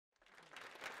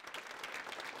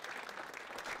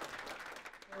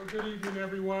Well, good evening,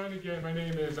 everyone. Again, my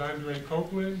name is Andre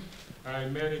Copeland. I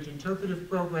manage interpretive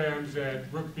programs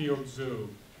at Brookfield Zoo.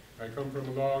 I come from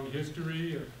a long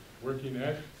history of working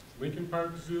at Lincoln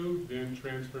Park Zoo, then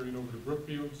transferring over to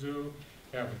Brookfield Zoo,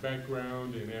 have a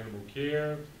background in animal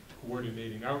care,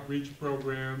 coordinating outreach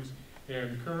programs,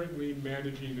 and currently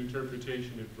managing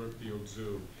interpretation at Brookfield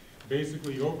Zoo.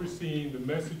 Basically overseeing the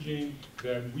messaging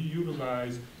that we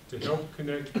utilize to help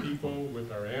connect people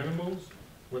with our animals,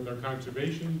 with our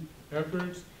conservation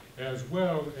efforts, as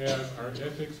well as our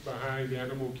ethics behind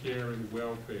animal care and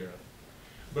welfare.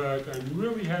 But I'm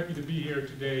really happy to be here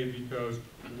today because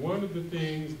one of the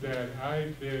things that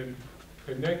I've been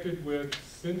connected with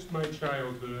since my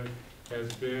childhood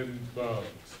has been bugs.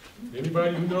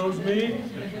 Anybody who knows me,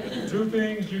 two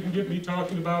things you can get me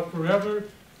talking about forever: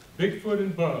 Bigfoot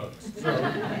and bugs. So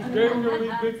today we're going to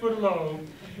leave Bigfoot alone,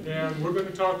 and we're going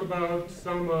to talk about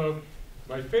some of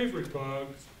my favorite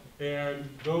bugs, and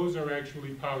those are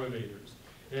actually pollinators.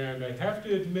 And I have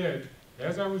to admit,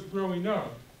 as I was growing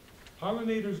up,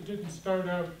 pollinators didn't start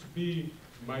out to be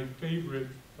my favorite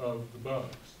of the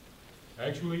bugs.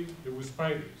 Actually, it was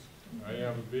spiders. I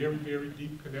have a very, very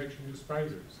deep connection to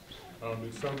spiders.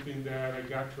 It's something that I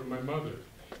got from my mother.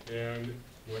 And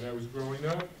when I was growing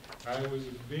up, I was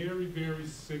a very, very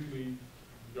sickly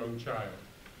young child.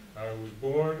 I was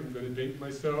born, I'm going to date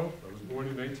myself, I was born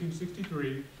in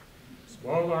 1963,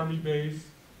 small army base,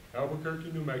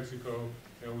 Albuquerque, New Mexico,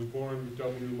 and was born with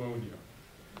double pneumonia.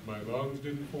 My lungs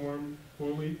didn't form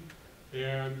fully,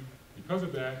 and because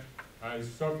of that, I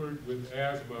suffered with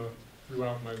asthma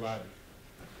throughout my life.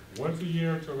 Once a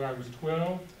year until I was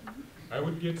 12, I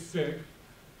would get sick,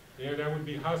 and I would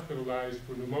be hospitalized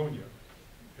for pneumonia.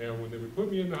 And when they would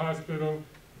put me in the hospital,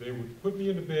 they would put me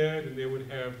in the bed, and they would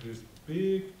have this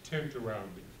big tent around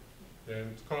me,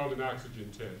 and it's called an oxygen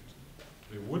tent.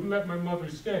 They wouldn't let my mother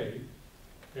stay,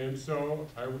 and so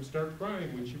I would start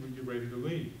crying when she would get ready to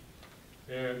leave.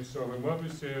 And so my mother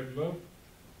said, look,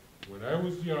 when I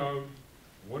was young,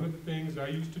 one of the things I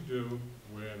used to do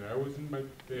when I was in my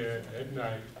bed at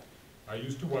night, I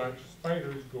used to watch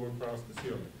spiders go across the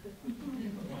ceiling.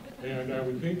 And I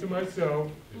would think to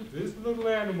myself, if this little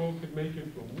animal could make it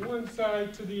from one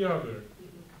side to the other,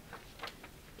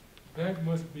 that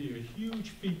must be a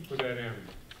huge feat for that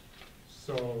animal.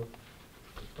 So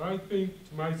if I think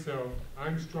to myself,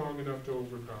 I'm strong enough to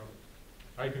overcome,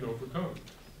 I can overcome.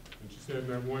 And she said,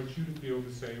 and I want you to feel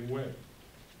the same way.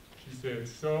 She said,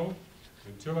 so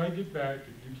until I get back,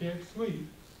 if you can't sleep,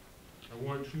 I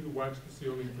want you to watch the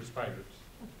ceiling for spiders.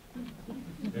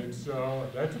 And so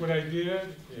that's what I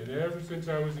did, and ever since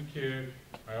I was a kid,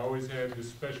 I always had this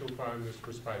special fondness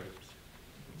for spiders.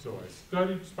 So I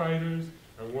studied spiders.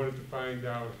 I wanted to find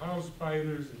out how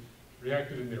spiders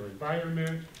reacted in their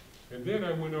environment, and then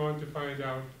I went on to find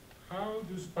out how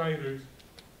do spiders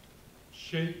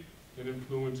shape and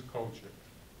influence culture.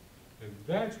 And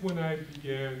that's when I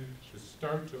began to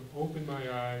start to open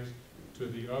my eyes to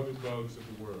the other bugs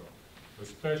of the world,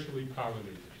 especially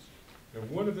pollinators. And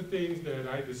one of the things that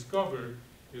I discovered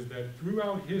is that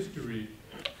throughout history,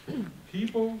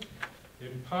 people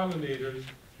and pollinators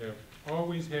have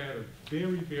always had a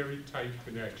very, very tight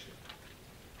connection.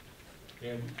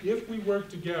 And if we work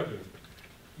together,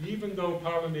 even though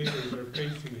pollinators are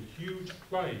facing a huge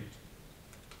plight,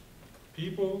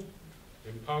 people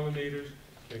and pollinators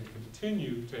can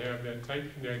continue to have that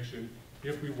tight connection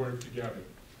if we work together.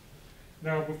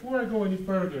 Now, before I go any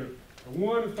further, I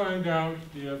want to find out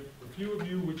if a few of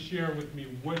you would share with me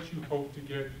what you hope to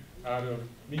get out of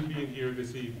me being here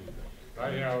this evening. I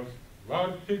have a lot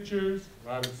of pictures, a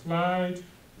lot of slides,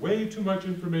 way too much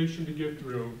information to get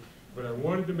through, but I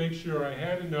wanted to make sure I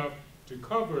had enough to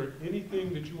cover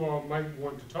anything that you all might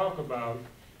want to talk about,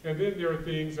 and then there are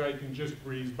things I can just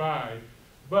breeze by,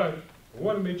 but I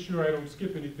want to make sure I don't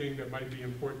skip anything that might be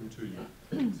important to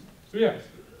you. So yes?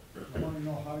 I want to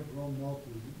know how to grow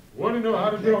milkweed. Want to know how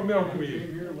to grow I milkweed?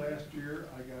 came here last year.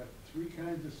 I got 3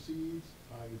 kinds of seeds.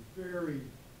 I very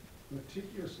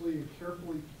meticulously and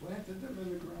carefully planted them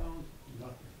in the ground.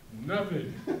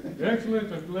 Nothing. Nothing.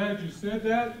 Excellent. I'm glad you said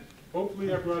that.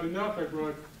 Hopefully I brought enough. I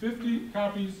brought 50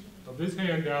 copies of this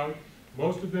handout.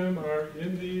 Most of them are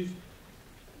in these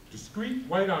discreet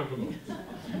white envelopes.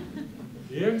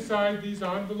 Inside these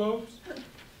envelopes,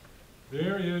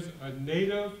 there is a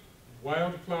native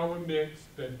wildflower mix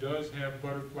that does have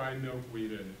butterfly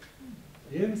milkweed in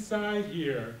it. Inside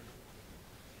here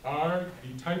are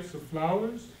the types of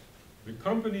flowers, the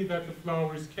company that the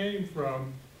flowers came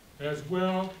from, as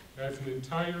well as an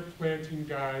entire planting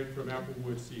guide from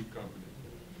Applewood Seed Company.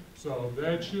 So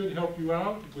that should help you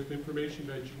out with information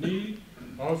that you need.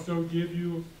 Also give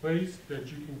you a place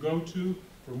that you can go to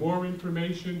for more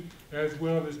information, as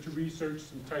well as to research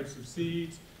some types of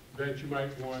seeds that you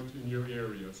might want in your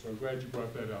area. So I'm glad you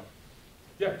brought that up.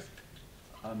 Yes?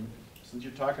 Since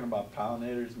you're talking about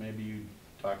pollinators, maybe you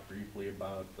talk briefly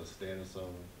about the status of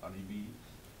honeybees.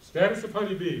 Status of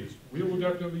honeybees. We will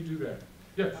definitely do that.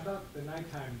 Yes? How about the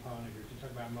nighttime pollinators? You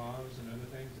talk about moths and other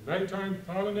things? Nighttime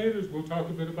pollinators, we'll talk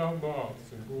a bit about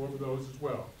moths and go over those as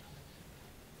well.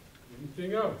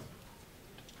 Anything else?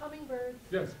 Hummingbirds.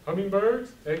 Yes,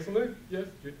 hummingbirds, excellent. Yes?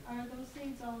 Are those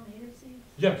seeds all native seeds?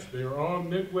 Yes, they are all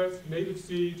Midwest native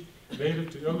seeds, native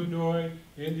to Illinois,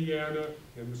 Indiana,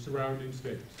 and the surrounding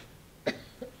states.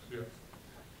 Yes.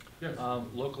 Yes.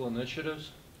 Local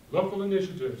initiatives? Local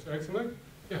initiatives, excellent.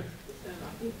 Yes.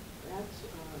 I think bats,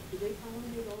 do they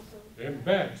pollinate also? And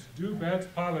bats, do bats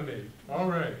pollinate? All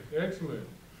right, excellent.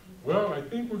 Well, I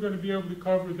think we're going to be able to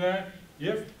cover that.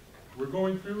 If we're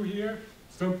going through here,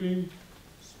 something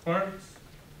sparks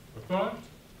a thought,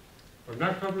 or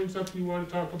not covering something you want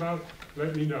to talk about,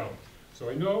 let me know. So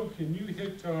I know, can you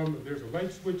hit, there's a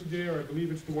light switch there, I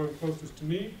believe it's the one closest to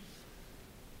me.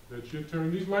 That should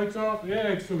turn these lights off.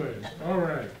 Excellent. All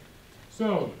right.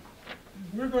 So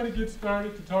we're going to get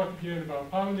started to talk again about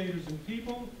pollinators and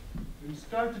people, and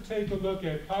start to take a look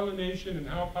at pollination and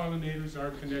how pollinators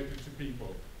are connected to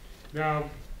people. Now,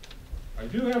 I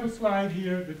do have a slide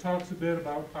here that talks a bit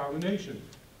about pollination.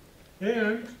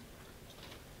 And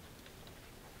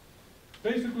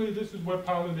basically, this is what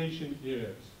pollination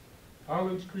is.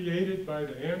 Pollen's created by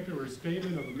the anther or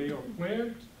stamen of a male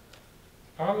plant.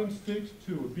 Pollen sticks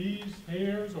to a bee's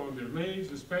hairs on their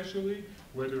legs especially,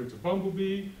 whether it's a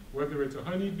bumblebee, whether it's a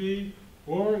honeybee,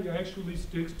 or it actually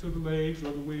sticks to the legs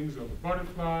or the wings of a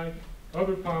butterfly,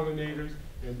 other pollinators,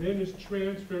 and then is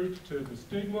transferred to the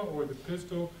stigma or the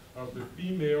pistil of the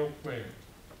female plant.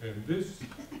 And this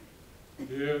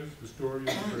is the story of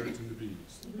the birds and the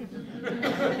bees.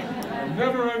 I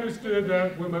never understood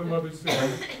that when my mother said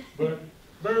it, but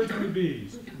birds and the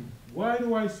bees. Why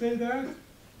do I say that?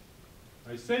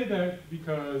 I say that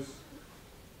because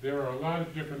there are a lot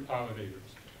of different pollinators.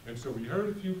 And so we heard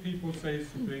a few people say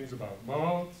some things about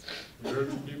moths, we heard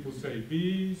some people say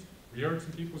bees, we heard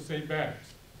some people say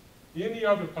bats. Any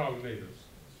other pollinators?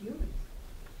 Humans.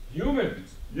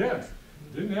 Humans, yes.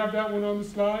 Didn't have that one on the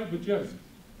slide, but yes,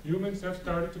 humans have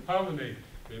started to pollinate.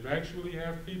 They actually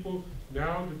have people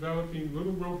now developing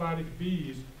little robotic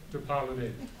bees to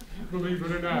pollinate, believe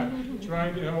it or not,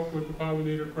 trying to help with the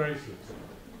pollinator crisis.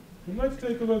 And let's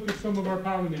take a look at some of our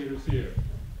pollinators here.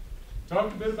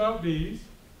 Talked a bit about bees,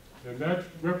 and that's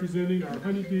representing our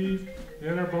honeybees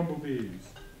and our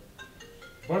bumblebees.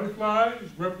 Butterflies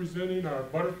representing our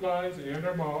butterflies and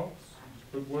our moths.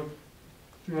 Put one,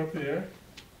 two up there.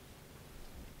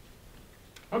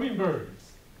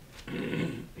 Hummingbirds.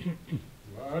 A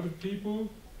lot of people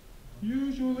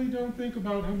usually don't think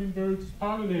about hummingbirds as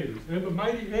pollinators. And the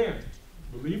mighty ant.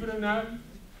 Believe it or not,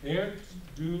 ants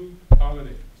do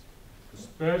pollinate,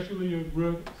 especially a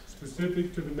group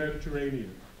specific to the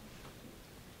Mediterranean.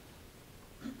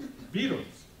 Beetles.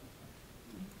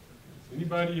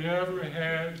 Anybody ever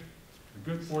had the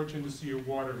good fortune to see a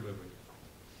water lily?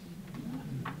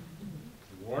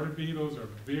 The water beetles are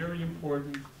very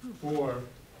important for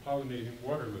pollinating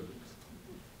water lilies.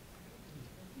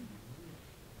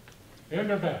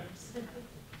 And our bats.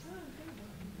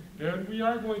 And we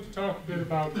are going to talk a bit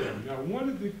about them. Now, one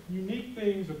of the unique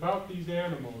things about these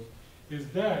animals is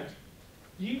that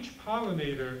each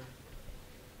pollinator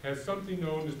has something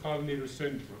known as pollinator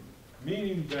syndrome,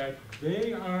 meaning that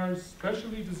they are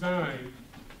specially designed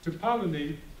to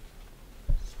pollinate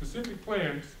specific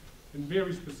plants in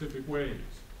very specific ways.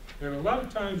 And a lot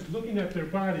of times, looking at their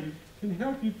body can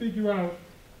help you figure out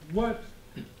what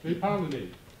they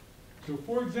pollinate. So,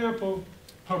 for example,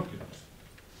 pumpkins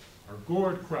are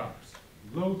gourd crops,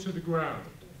 low to the ground,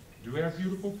 do have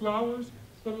beautiful flowers,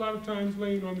 but a lot of times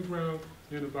laying on the ground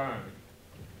in a vine.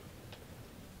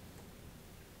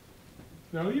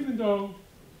 Now, even though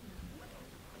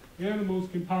animals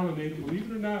can pollinate,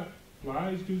 believe it or not,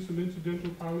 flies do some incidental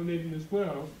pollinating as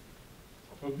well.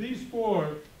 Of these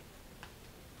four,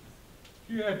 if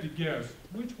you had to guess,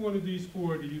 which one of these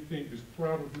four do you think is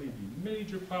probably the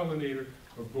major pollinator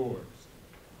of gourds?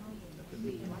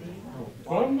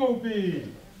 Bumblebee.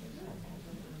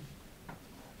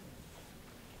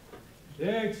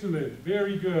 Excellent,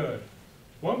 very good.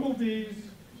 Bumblebees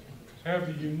have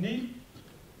the unique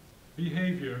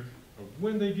behavior of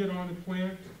when they get on a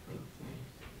plant,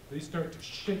 they start to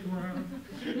shake around,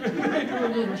 they do a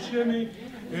little shimmy,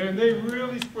 and they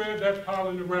really spread that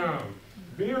pollen around.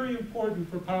 Very important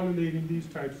for pollinating these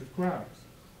types of crops.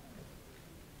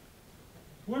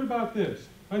 What about this?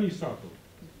 Honeysuckle.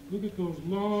 Look at those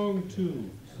long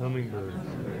tubes. Hummingbird.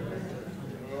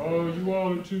 Oh, you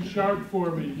all are too sharp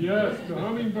for me. Yes, the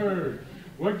hummingbird.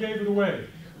 What gave it away?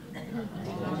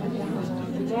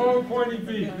 Long pointy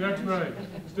beak, that's right.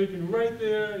 Sticking right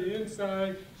there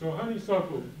inside. So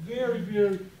honeysuckle, very,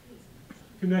 very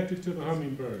connected to the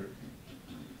hummingbird.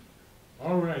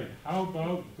 All right, how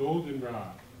about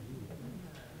goldenrod?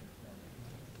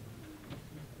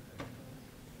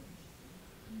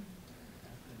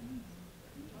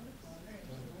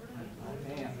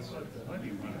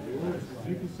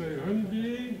 People say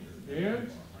honeybee,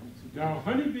 and now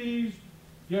honeybees,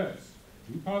 yes,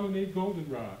 do pollinate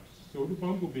goldenrods, so do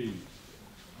bumblebees.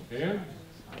 And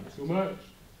not so much.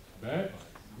 Bats,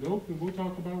 nope, and we'll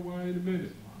talk about why in a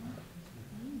minute.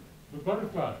 But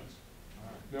butterflies.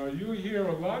 Now you hear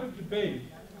a lot of debate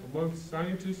amongst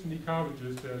scientists and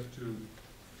ecologists as to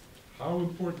how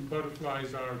important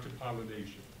butterflies are to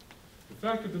pollination. The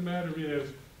fact of the matter is,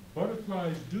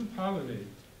 butterflies do pollinate,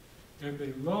 and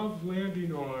they love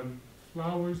landing on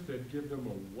flowers that give them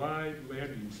a wide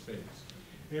landing space.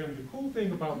 And the cool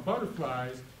thing about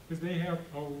butterflies is they have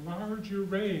a larger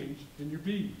range than your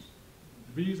bees.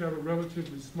 The bees have a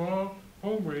relatively small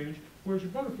home range, whereas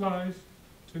your butterflies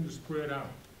tend to spread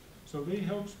out. So they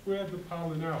help spread the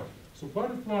pollen out. So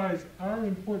butterflies are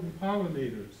important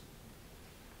pollinators.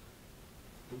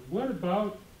 But what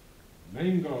about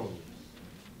mangoes?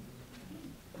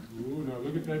 Ooh, now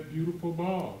look at that beautiful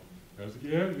moth. As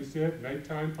again, we said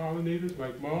nighttime pollinators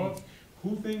like moths.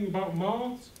 Cool thing about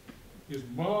moths is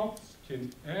moths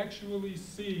can actually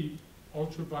see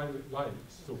ultraviolet light.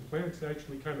 So plants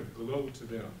actually kind of glow to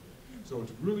them. So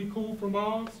it's really cool for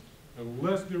moths,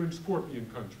 unless they're in scorpion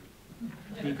country.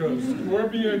 Because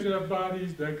scorpions have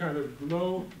bodies that kind of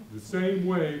glow the same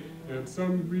way, and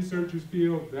some researchers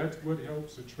feel that's what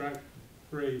helps attract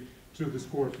prey to the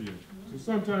scorpion. So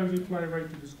sometimes they fly right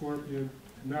to the scorpion,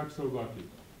 not so lucky.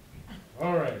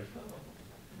 All right.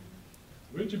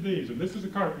 Which of these? And this is a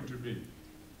carpenter bee.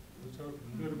 We'll talk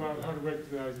a bit about how to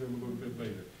recognize them a little bit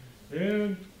later.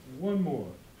 And one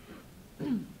more.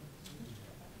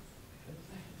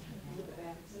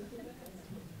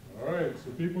 All right,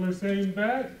 so people are saying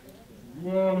bat.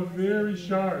 You all are very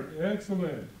sharp.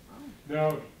 Excellent.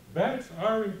 Now, bats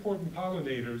are important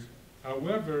pollinators.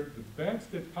 However, the bats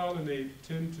that pollinate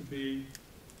tend to be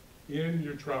in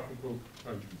your tropical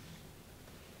countries.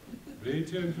 They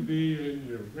tend to be in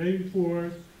your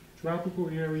rainforests, tropical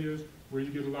areas where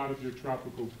you get a lot of your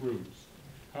tropical fruits.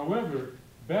 However,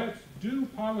 bats do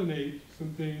pollinate some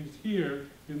things here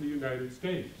in the United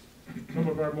States. Some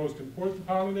of our most important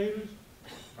pollinators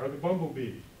are the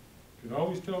bumblebee. You can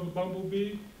always tell the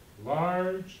bumblebee,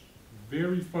 large,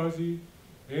 very fuzzy,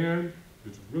 and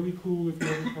it's really cool if you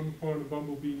ever come upon a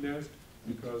bumblebee nest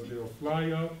because they'll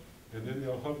fly up and then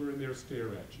they'll hover and they'll stare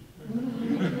at you.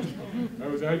 I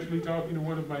was actually talking to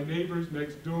one of my neighbors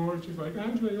next door. She's like,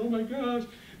 Andre, oh my gosh,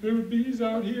 there are bees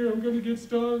out here. I'm going to get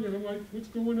stung. And I'm like, what's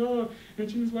going on? And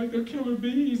she was like, they're killer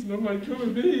bees. And I'm like, killer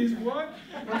bees? What?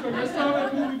 I was like, I saw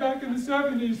that movie back in the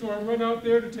 70s, so I run out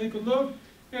there to take a look.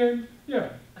 And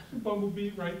yeah, the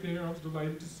bumblebee right there. I was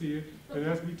delighted to see it. And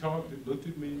as we talked, it looked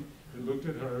at me and looked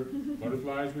at her.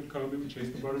 Butterflies would come, it would chase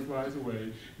the butterflies away.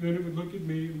 And then it would look at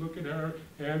me and look at her.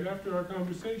 And after our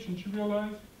conversation, she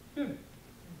realized, yeah,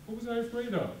 what was I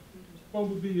afraid of?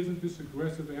 Bumblebee isn't this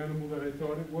aggressive animal that I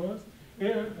thought it was.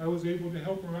 And I was able to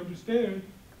help her understand,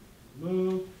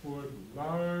 look for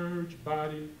large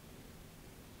body,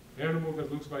 animal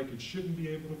that looks like it shouldn't be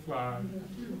able to fly,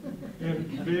 and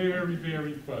very,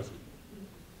 very fuzzy.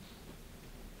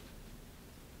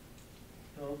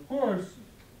 Now, of course,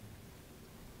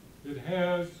 it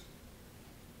has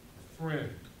a friend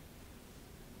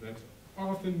that's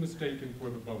often mistaken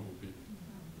for the bumblebee.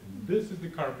 And this is the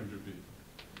carpenter bee.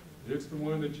 It's the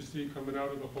one that you see coming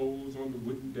out of the holes on the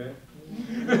wooden deck.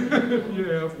 You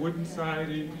have wooden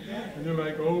siding, and you're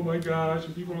like, oh my gosh,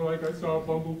 and people are like, I saw a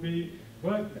bumblebee.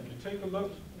 But if you take a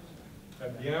look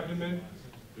at the abdomen,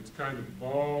 it's kind of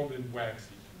bald and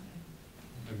waxy.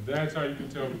 And that's how you can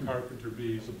tell the carpenter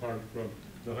bees apart from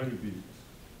the honeybees.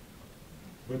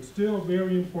 But still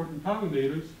very important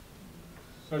pollinators,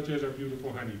 such as our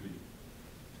beautiful honeybee.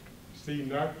 See,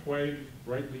 not quite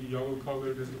brightly yellow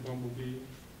colored as the bumblebee,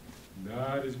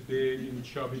 not as big and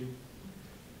chubby,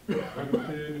 kind of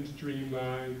thin and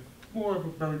streamlined, more of a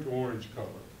burnt orange color.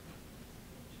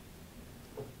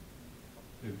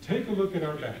 And take a look at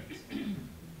our bats.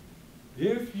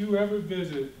 If you ever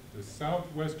visit the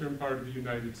southwestern part of the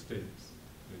United States,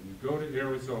 and you go to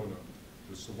Arizona,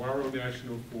 the Saguaro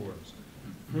National Forest,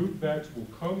 fruit bats will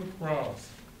come across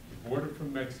the border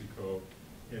from Mexico,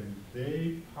 and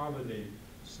they pollinate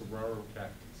saguaro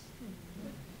cactus.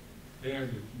 And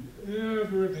if you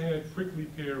ever have had prickly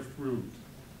pear fruit,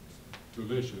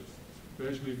 delicious,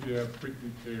 especially if you have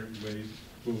prickly pear-laced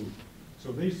food.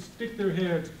 So they stick their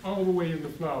heads all the way in the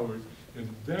flowers, and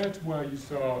that's why you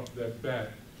saw that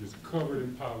bat just covered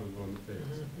in pollen on the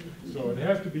face. So it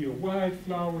has to be a wide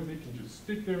flower they can just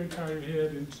stick their entire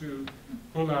head into,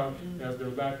 pull out as they're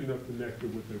lapping up the nectar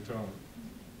with their tongue.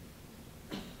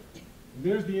 And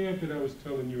there's the ant that I was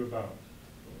telling you about.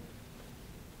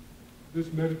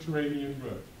 This Mediterranean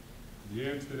root. The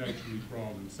ants that actually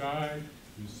crawl inside.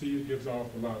 You see it gives off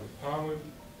a lot of pollen.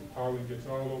 The pollen gets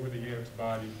all over the ant's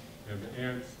body, and the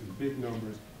ants in big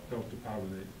numbers help to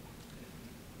pollinate.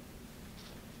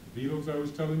 The beetles I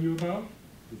was telling you about,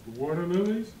 with the water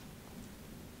lilies,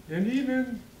 and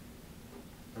even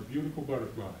our beautiful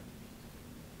butterfly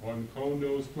on the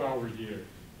cone-nosed flower here.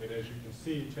 And as you can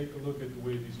see, take a look at the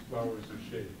way these flowers are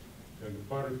shaped. And the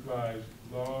butterfly's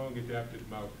long adapted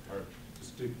mouth part to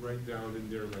stick right down in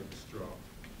there like a straw.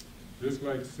 Just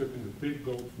like sipping a big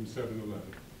gulp from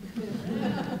 7-Eleven.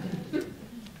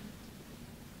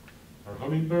 Our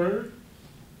hummingbird,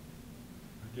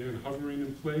 again hovering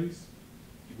in place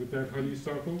with that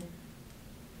honeysuckle.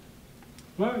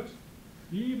 But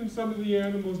even some of the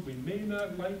animals we may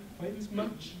not like quite as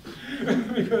much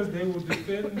because they will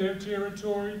defend their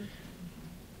territory.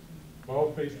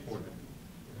 Bald-faced hornet.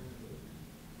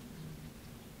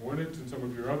 Hornets and some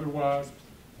of your other wasps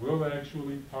will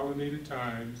actually pollinate at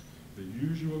times. They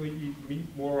usually eat meat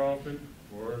more often,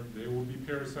 or they will be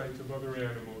parasites of other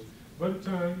animals. But at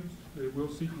times, they will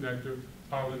seek nectar,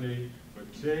 pollinate,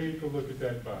 but take a look at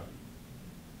that body.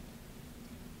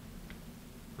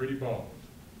 Pretty bald.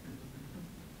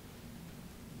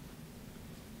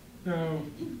 Now,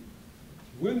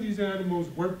 when these animals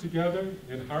work together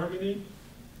in harmony,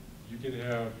 you can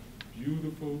have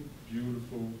beautiful,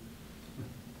 beautiful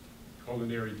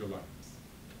culinary delights.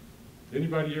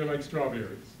 Anybody here like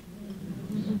strawberries?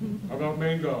 How about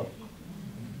mango?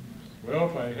 Well,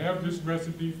 if I have this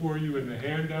recipe for you in the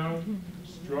handout,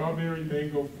 strawberry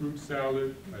mango fruit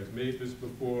salad. I've made this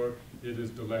before. It is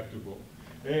delectable.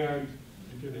 And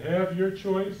you can have your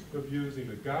choice of using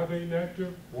agave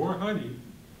nectar or honey,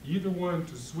 either one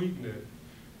to sweeten it.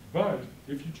 But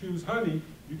if you choose honey,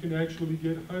 you can actually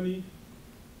get honey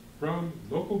from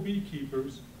local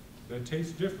beekeepers that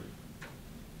taste different.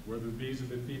 Whether the bees have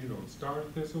been feeding on star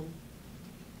thistle,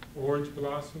 orange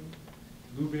blossom,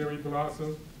 blueberry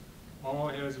blossom, all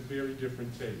has a very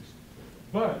different taste.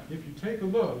 But if you take a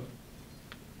look,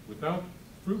 without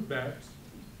fruit bats,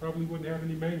 probably wouldn't have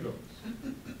any mangoes.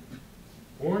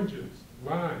 Oranges,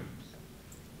 limes,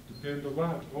 depend a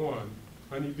lot on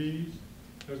honeybees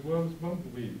as well as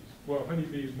bumblebees. Well,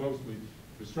 honeybees mostly.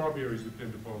 The strawberries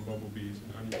depend upon bumblebees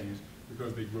and honeybees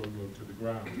because they grow low to the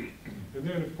ground. And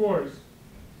then, of course,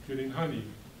 getting honey,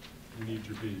 you need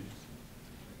your bees.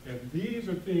 And these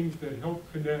are things that help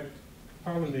connect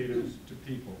pollinators to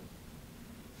people.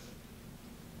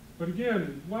 But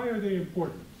again, why are they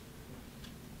important?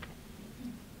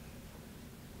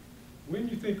 When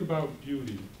you think about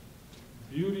beauty,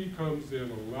 beauty comes in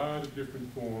a lot of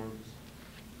different forms.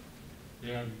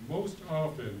 And most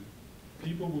often,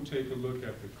 people will take a look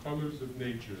at the colors of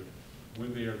nature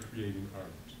when they are creating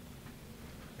art.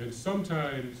 And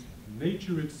sometimes,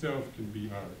 nature itself can be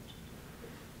art.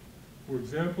 For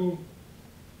example,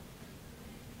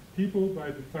 people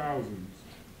by the thousands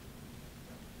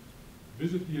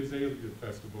visit the Azalea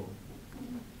Festival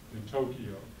in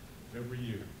Tokyo every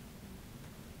year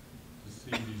to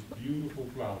see these beautiful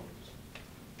flowers.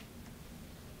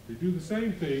 They do the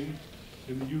same thing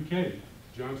in the UK,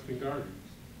 Johnston Gardens,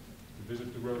 to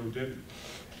visit the rhododendron.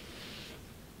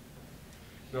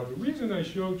 Now, the reason I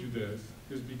showed you this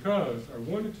is because I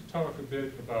wanted to talk a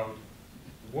bit about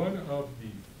one of the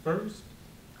first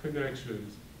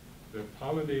connections that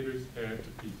pollinators had to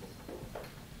people.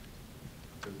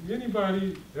 Has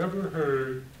anybody ever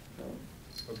heard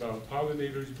about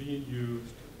pollinators being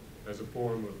used as a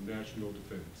form of national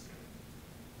defense?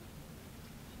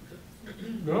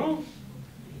 No?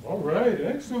 All right,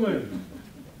 excellent.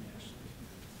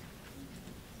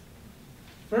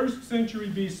 1st century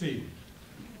BC.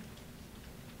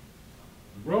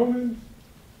 The Romans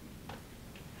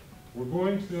were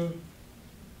going to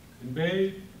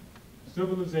invade a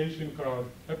civilization called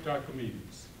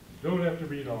Heptacomedes. You don't have to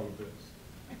read all of this.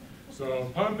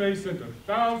 So Pompey sent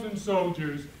 1,000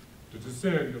 soldiers to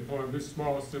descend upon this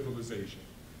small civilization.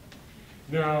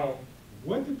 Now,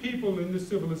 what the people in this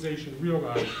civilization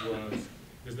realized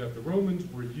is that the Romans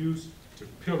were used to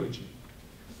pillaging,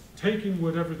 taking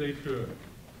whatever they could.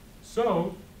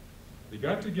 So they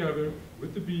got together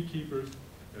with the beekeepers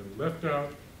and left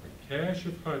out a cache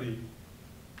of honey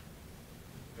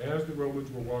as the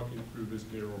Romans were walking through this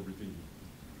narrow ravine.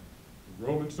 The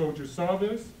Roman soldiers saw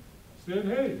this, said,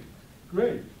 hey,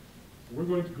 great, we're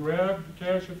going to grab the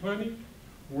cache of honey,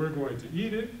 we're going to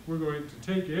eat it, we're going to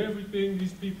take everything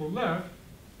these people left,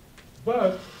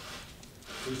 but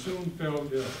they soon fell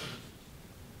ill.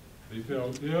 They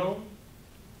fell ill,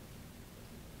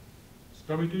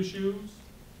 stomach issues,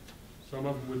 some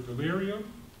of them with delirium,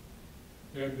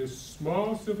 and this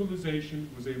small civilization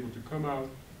was able to come out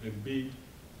and beat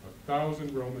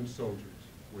 1,000 Roman soldiers,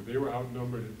 where they were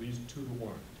outnumbered at least 2 to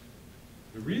 1.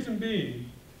 The reason being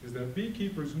is that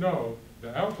beekeepers know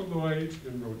the alkaloids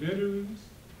in rhododendrons,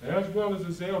 as well as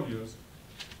azaleas,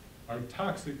 are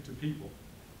toxic to people.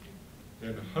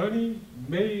 And honey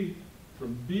made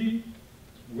from bee,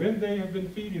 when they have been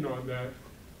feeding on that,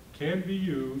 can be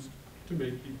used to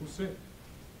make people sick.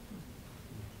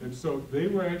 And so they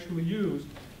were actually used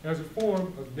as a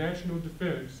form of national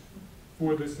defense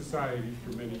for this society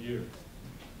for many years.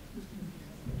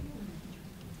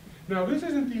 Now, this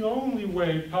isn't the only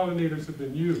way pollinators have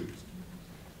been used.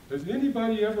 Has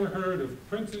anybody ever heard of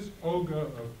Princess Olga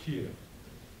of Kiev?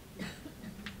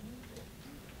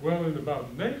 Well, in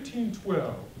about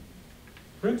 1912,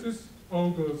 Princess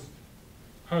Olga's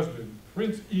husband,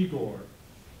 Prince Igor,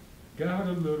 got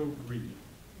a little greedy.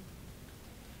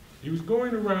 He was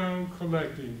going around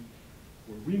collecting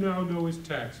what we now know as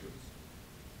taxes,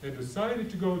 and decided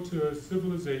to go to a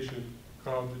civilization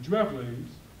called the Drevlings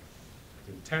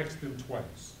and tax them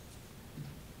twice.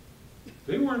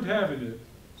 They weren't having it,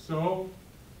 so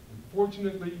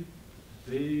unfortunately,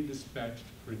 they dispatched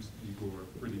Prince Igor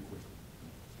pretty quickly.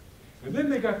 And then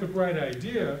they got the bright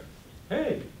idea,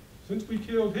 hey, since we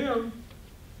killed him,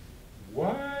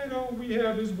 why don't we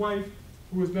have his wife,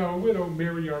 who is now a widow,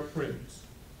 marry our prince?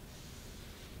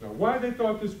 Now, why they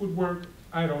thought this would work,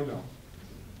 I don't know.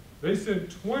 They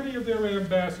sent 20 of their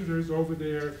ambassadors over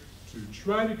there to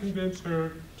try to convince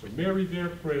her to marry their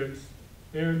prince,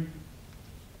 and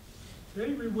the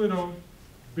angry widow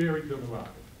buried them alive.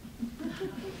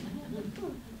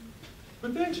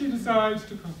 But then she decides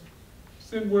to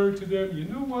send word to them, you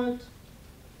know what?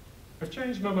 I've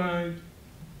changed my mind.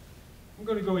 I'm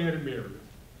going to go ahead and marry her.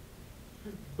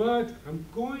 But I'm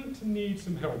going to need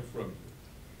some help from you.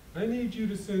 I need you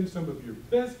to send some of your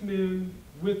best men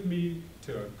with me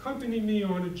to accompany me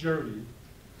on a journey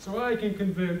so I can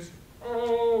convince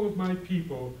all of my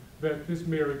people that this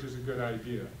marriage is a good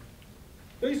idea.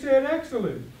 They said,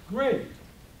 excellent, great.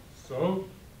 So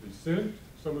they sent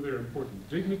some of their important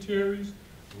dignitaries,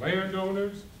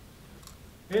 landowners,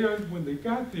 and when they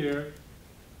got there,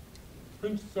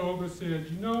 Princess Olga said,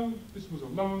 you know, this was a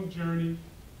long journey.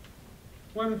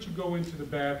 Why don't you go into the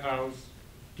bathhouse,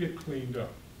 get cleaned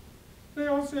up? They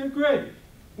all said, great.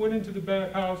 Went into the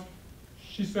bathhouse,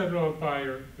 she set it on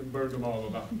fire and burned them all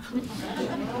alive.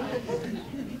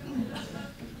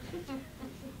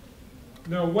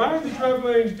 Now, why the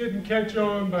Drevlings didn't catch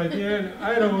on by then,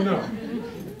 I don't know.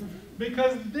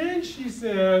 Because then she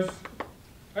says,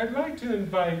 I'd like to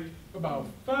invite about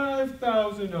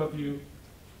 5,000 of you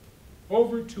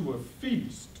over to a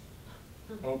feast,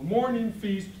 a morning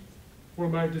feast for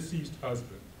my deceased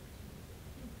husband.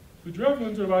 The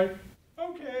Drevlings are like,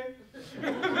 okay.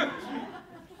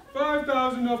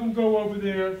 5,000 of them go over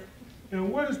there,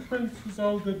 and what does Princess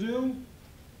Olga do?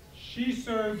 She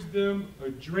serves them a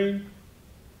drink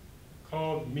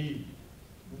called mead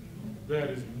that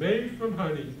is made from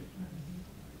honey.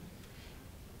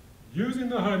 Using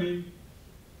the honey,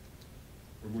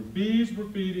 when bees were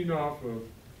feeding off of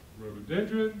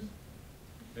rhododendrons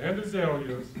and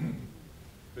azaleas,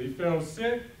 they fell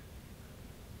sick,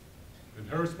 and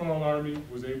her small army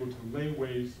was able to lay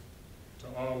waste to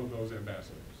all of those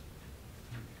ambassadors.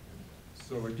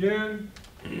 So again,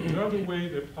 another way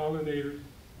that pollinators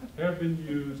have been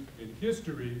used in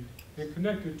history and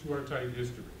connected to our tight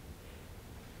history.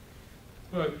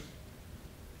 But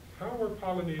how are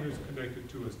pollinators connected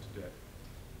to us today?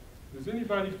 Does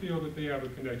anybody feel that they have a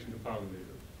connection to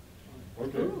pollinators?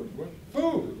 Okay. Food. What?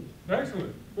 Food.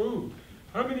 Excellent. Food.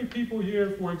 How many people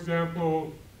here, for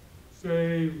example,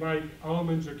 say like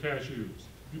almonds or cashews?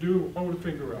 You do, hold a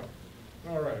finger up.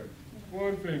 All right,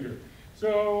 one finger.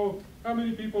 So how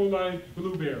many people like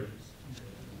blueberries?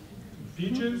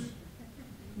 Peaches?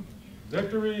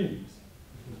 Nectarines?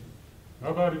 How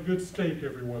about a good steak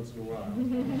every once in a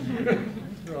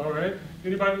while? All right.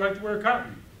 Anybody like to wear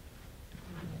cotton?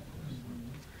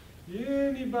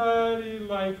 Anybody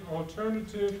like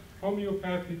alternative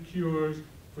homeopathic cures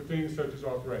for things such as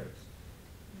arthritis?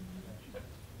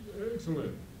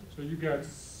 Excellent. So you got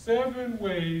 7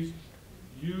 ways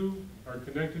you are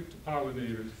connected to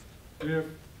pollinators if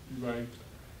you write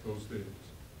those things.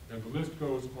 And the list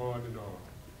goes on and on.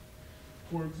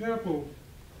 For example,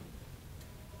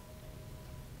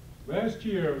 last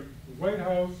year, the White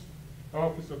House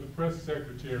Office of the Press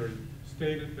Secretary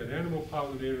stated that animal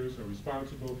pollinators are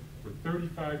responsible for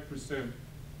 35%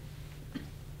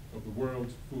 of the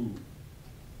world's food.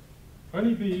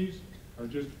 Honeybees are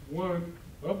just one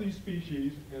of these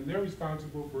species, and they're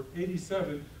responsible for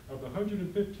 87 of the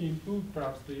 115 food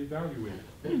crops they evaluated.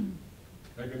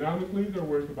 Economically, they're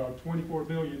worth about $24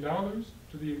 billion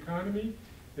to the economy,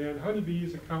 and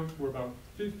honeybees account for about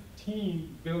 $15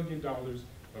 billion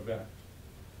of that.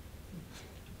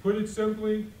 To put it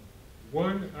simply,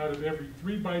 1 out of every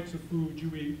 3 bites of food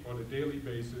you eat on a daily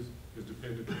basis is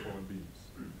dependent upon bees.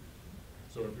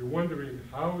 So if you're wondering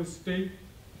how is state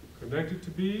connected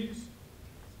to bees,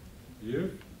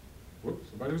 whoops,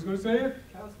 somebody was going to say it?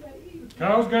 Cows gotta eat.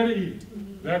 Cows gotta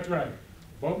eat. That's right.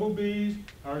 Bumblebees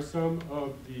are some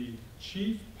of the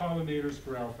chief pollinators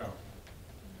for alfalfa.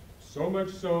 So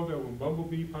much so that when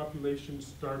bumblebee populations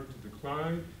started to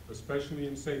decline, especially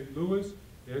in St. Louis,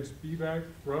 Ed Spivak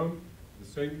from the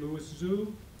St. Louis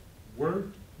Zoo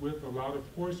worked with a lot of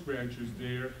horse ranchers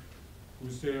there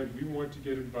who said, we want to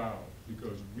get involved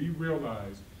because we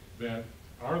realize that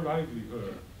our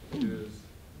livelihood is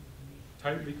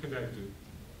tightly connected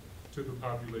to the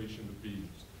population of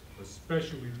bees,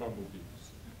 especially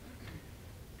bumblebees.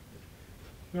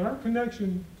 Now, our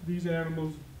connection to these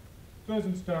animals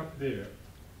doesn't stop there.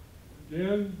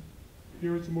 Again,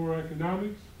 here are some more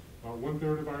economics. About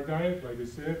 1/3 of our diet, like I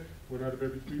said, 1 out of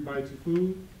every 3 bites of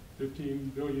food,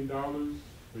 $15 billion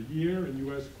a year in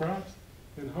U.S. crops,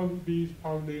 and honeybees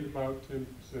pollinate about 10%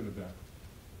 of that.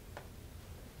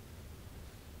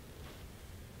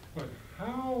 But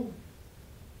how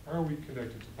are we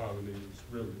connected to pollinators,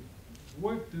 really?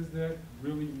 What does that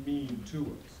really mean to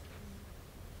us?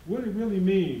 What it really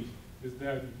means is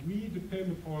that we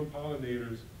depend upon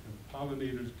pollinators, and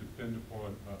pollinators depend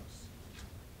upon us.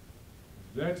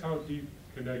 That's how deep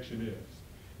connection is.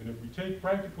 And if we take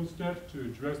practical steps to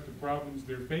address the problems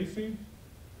they're facing,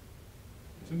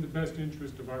 it's in the best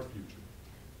interest of our future.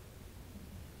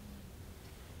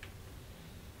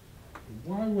 And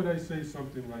why would I say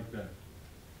something like that?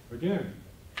 Again,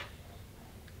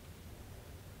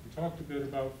 we talked a bit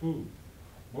about food.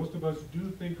 Most of us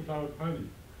do think about honey,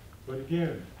 but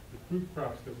again, the fruit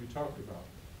crops that we talked about,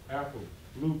 apples,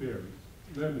 blueberries,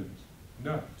 lemons,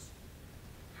 nuts,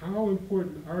 how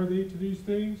important are they to these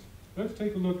things? Let's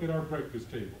take a look at our breakfast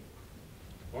table.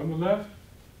 On the left,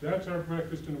 that's our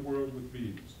breakfast in a world with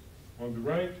bees. On the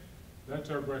right, that's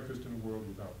our breakfast in a world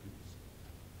without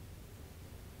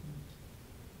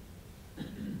bees.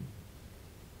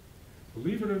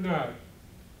 Believe it or not,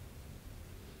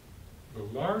 the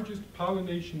largest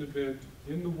pollination event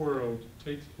in the world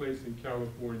takes place in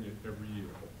California every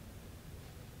year.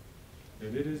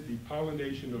 And it is the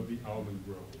pollination of the almond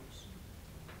groves.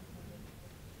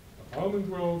 The almond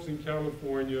groves in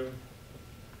California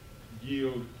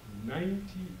yield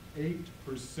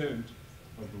 98%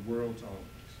 of the world's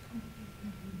almonds.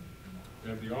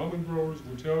 And the almond growers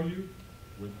will tell you,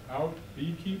 without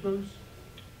beekeepers,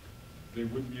 they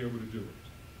wouldn't be able to do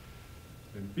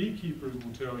it. And beekeepers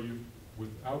will tell you,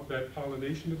 without that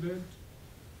pollination event,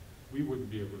 we wouldn't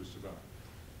be able to survive.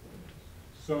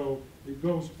 So it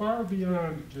goes far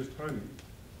beyond just honey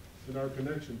and our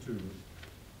connection to it.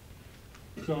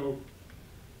 So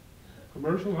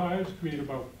commercial hives create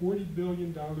about $40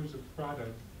 billion of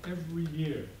product every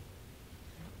year.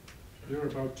 There are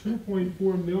about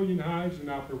 2.4 million hives in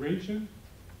operation,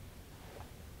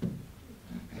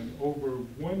 and over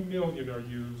 1 million are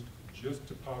used just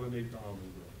to pollinate the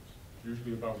almond groves,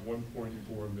 usually about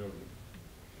 1.4 million.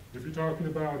 If you're talking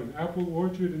about an apple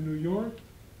orchard in New York,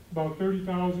 about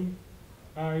 30,000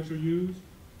 hives are used.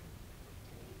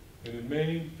 And in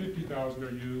Maine, 50,000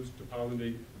 are used to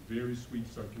pollinate the very sweet,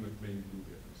 succulent Maine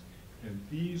blueberries. And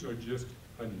these are just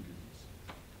honeybees.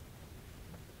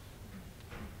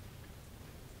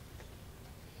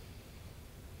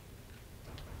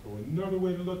 So another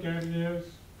way to look at it is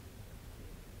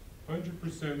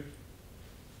 100%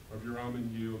 of your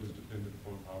almond yield is dependent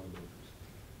upon pollinators.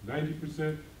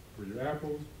 90% for your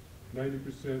apples,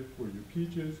 90% for your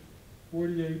peaches,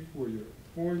 48% for your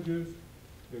oranges,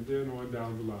 and then on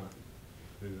down the line.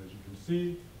 And as you can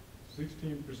see,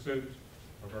 16%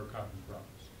 of our cotton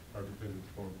crops are dependent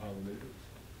upon pollinators.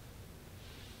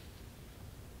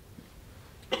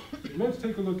 So let's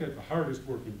take a look at the hardest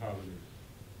working pollinator,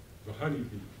 the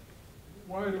honeybee.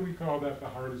 Why do we call that the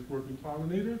hardest working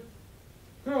pollinator?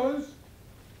 Because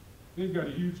they've got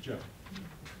a huge job.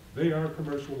 They are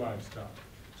commercial livestock.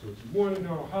 So if you want to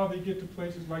know how they get to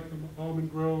places like the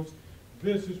almond groves,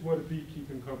 this is what a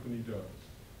beekeeping company does.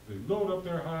 They load up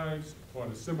their hives on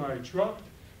a semi-truck,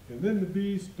 and then the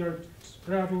bees start to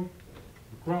travel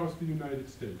across the United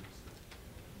States.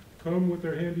 Come with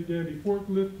their handy-dandy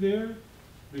forklift there,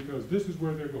 because this is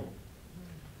where they're going.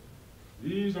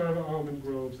 These are the almond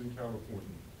groves in California.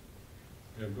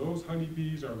 And those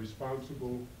honeybees are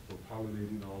responsible for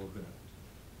pollinating all of that.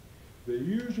 They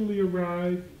usually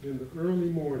arrive in the early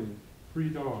morning,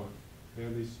 pre-dawn,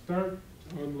 and they start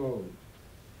to unload.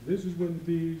 This is when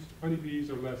the honeybees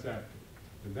are less active.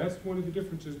 And that's one of the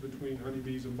differences between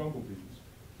honeybees and bumblebees.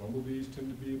 Bumblebees tend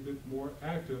to be a bit more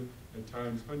active, at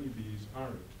times honeybees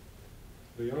aren't.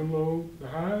 They unload the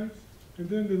hives, and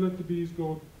then they let the bees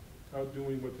go out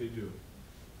doing what they do,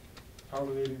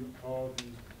 pollinating all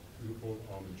these beautiful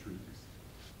almond trees.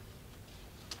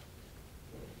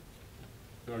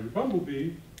 Now your bumblebee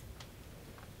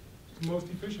is the most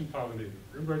efficient pollinator.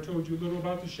 Remember I told you a little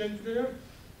about the shape there?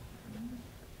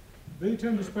 They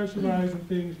tend to specialize in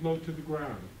things low to the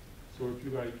ground. So if you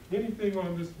like anything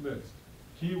on this list,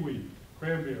 kiwi,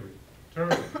 cranberry,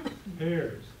 turnip,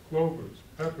 pears, clovers,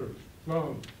 peppers,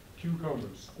 plums,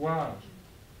 cucumbers, squash,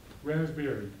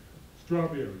 raspberry,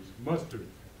 strawberries, mustard,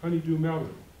 honeydew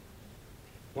melon.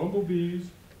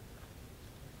 Bumblebees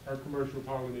are commercial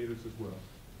pollinators as well.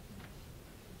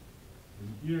 And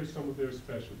here's some of their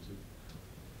specialty.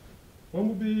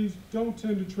 Bumblebees don't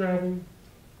tend to travel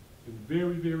in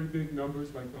very, very big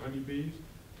numbers like the honeybees,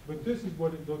 but this is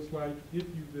what it looks like if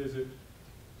you visit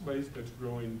a place that's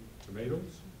growing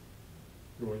tomatoes,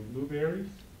 growing blueberries,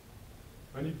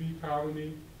 honeybee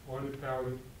colony on a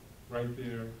pallet right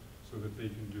there so that they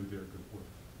can do their good work.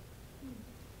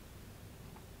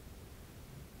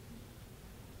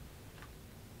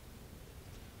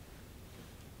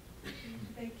 Do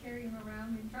they carry them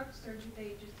around in trucks, or do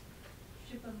they just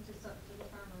ship them to the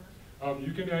farmer?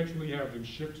 You can actually have them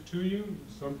shipped to you.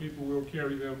 Some people will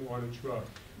carry them on a truck.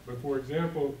 But for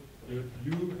example, if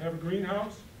you have a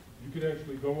greenhouse, you could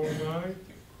actually go online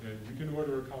and you can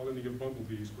order a colony of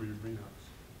bumblebees for your greenhouse.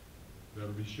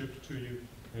 That'll be shipped to you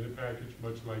in a package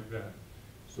much like that.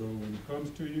 So when it comes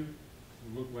to you,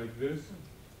 it'll look like this.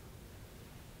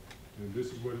 And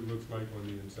this is what it looks like on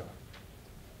the inside.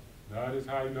 Not as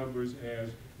high numbers as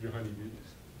your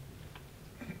honeybees.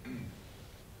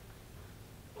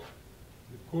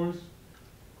 Of course,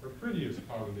 our prettiest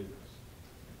pollinators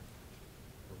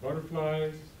are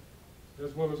butterflies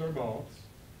as well as our moths.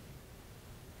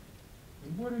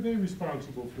 And what are they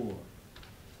responsible for?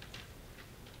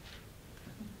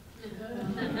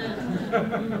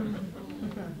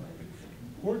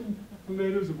 Important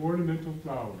pollinators of ornamental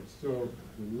flowers. So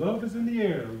when love is in the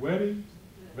air, weddings,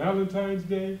 Valentine's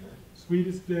Day,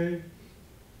 sweetest day,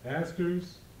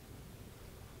 asters,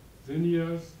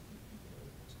 zinnias,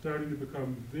 starting to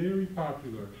become very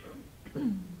popular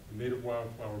in native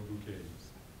wildflower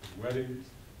bouquets, weddings.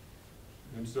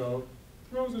 And so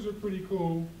roses are pretty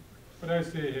cool, but I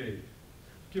say, hey,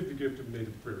 give the gift of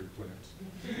native prairie plants.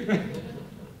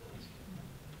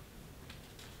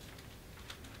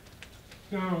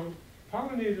 Now,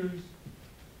 pollinators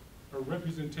are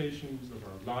representations of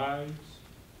our lives,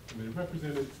 and they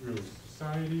represent it through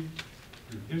society,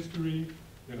 through history,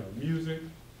 in our music,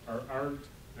 our art,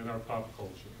 and our pop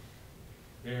culture.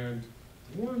 And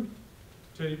I want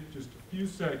to take just a few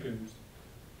seconds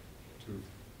to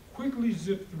quickly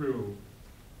zip through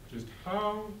just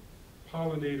how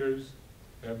pollinators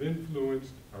have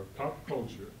influenced our pop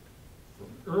culture,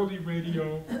 from early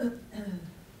radio, to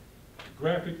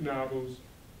graphic novels,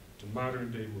 to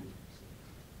modern day movies.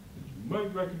 You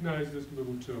might recognize this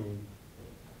little tune.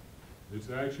 It's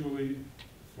actually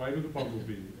Flight of the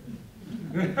Bumblebee.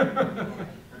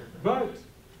 But it's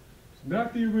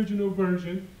not the original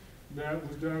version. That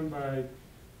was done by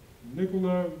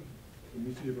Nikola, let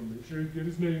me see if I make sure I get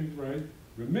his name right,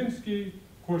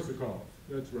 Rimsky-Korsakov.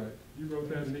 That's right. He wrote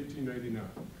that in 1899.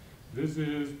 This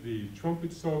is the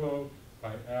trumpet solo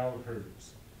by Al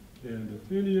Hertz. And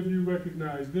if any of you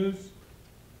recognize this,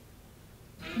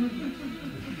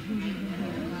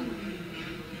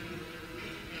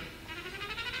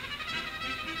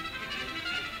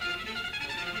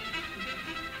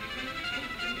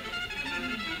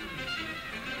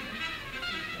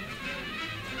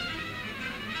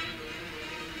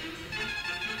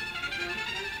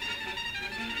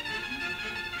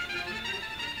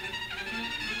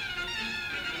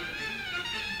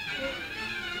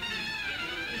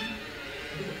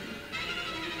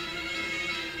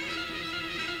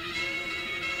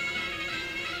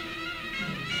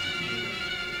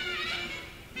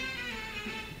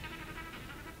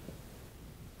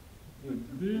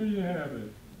 there you have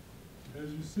it.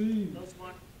 see,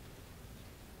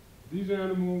 these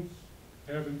animals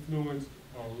have influenced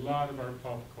a lot of our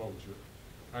pop culture.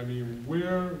 I mean,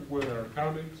 where would our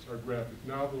comics, our graphic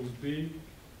novels be?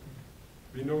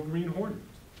 Be no Green Hornet,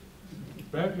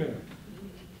 Batman,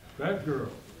 Batgirl.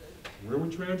 Where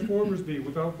would Transformers be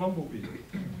without Bumblebee?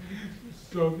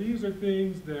 So these are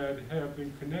things that have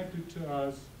been connected to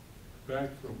us back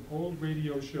from old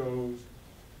radio shows,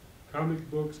 comic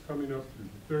books coming up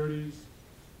through the 30s,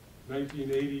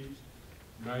 1980s,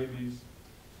 90s,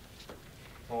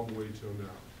 all the way till now.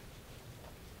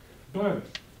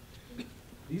 But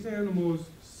these animals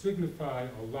signify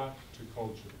a lot to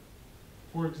culture.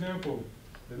 For example,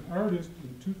 an artist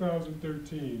in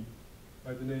 2013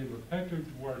 by the name of Hector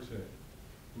Duarte,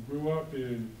 who grew up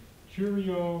in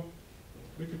Curio,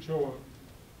 Michoacan.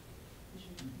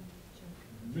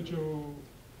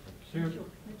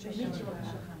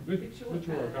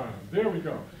 There we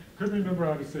go. Couldn't remember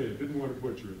how to say it, didn't want to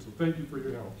butcher it, so thank you for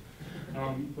your help.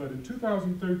 But in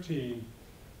 2013,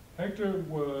 Hector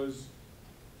was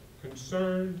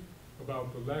concerned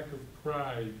about the lack of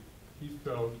pride he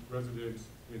felt residents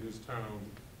in his town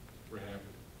were having,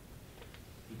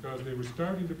 because they were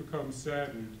starting to become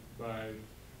saddened by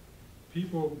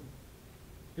people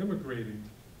immigrating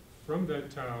from that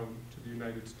town to the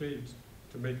United States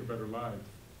to make a better life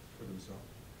for themselves.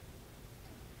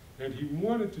 And he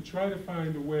wanted to try to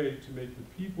find a way to make the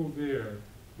people there,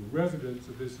 the residents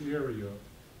of this area,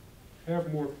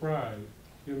 have more pride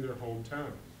in their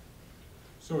hometown.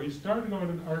 So he started on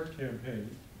an art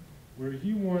campaign where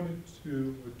he wanted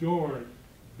to adorn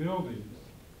buildings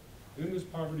in this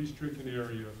poverty-stricken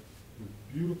area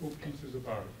with beautiful pieces of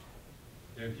art.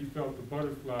 And he felt the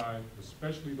butterfly,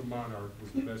 especially the monarch,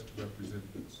 was the best to represent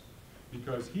this,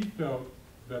 because he felt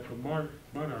that the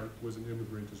monarch was an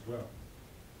immigrant as well.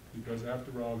 Because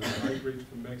after all, it migrates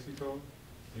from Mexico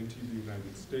into the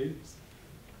United States,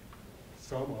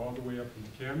 some all the way up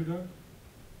into Canada,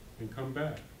 and come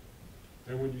back.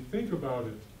 And when you think about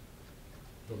it,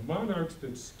 the monarchs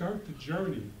that start the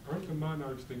journey aren't the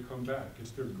monarchs that come back.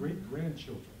 It's their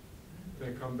great-grandchildren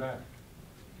that come back.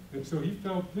 And so he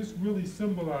felt this really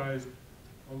symbolized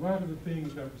a lot of the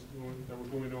things that were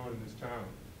going on in his town.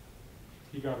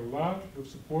 He got a lot of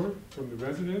support from the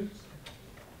residents.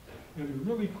 And the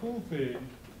really cool thing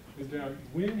is that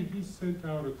when he sent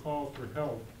out a call for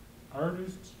help,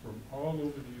 artists from all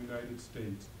over the United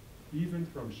States, even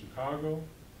from Chicago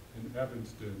and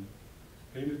Evanston,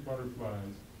 painted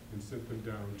butterflies and sent them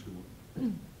down to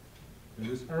him. And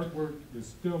this artwork is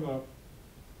still up,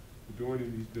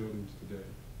 adorning these buildings today.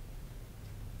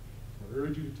 I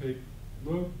urge you to take a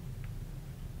look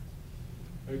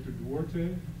at Hector Duarte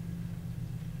and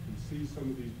see some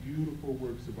of these beautiful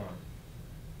works of art.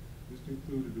 Just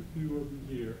included a few of them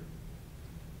here.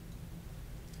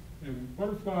 And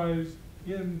butterflies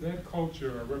in that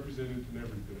culture are represented in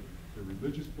everything. Their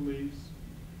religious beliefs,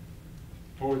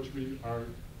 poetry, art.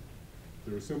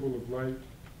 They're a symbol of life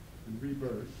and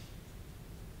rebirth.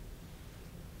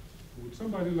 Would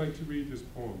somebody like to read this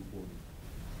poem for me?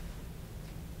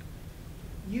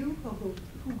 You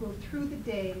who go through the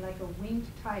day like a winged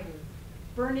tiger,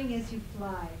 burning as you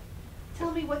fly,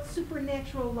 tell me what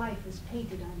supernatural life is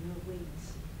painted on your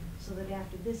wings, so that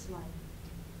after this life,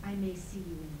 I may see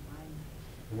you in my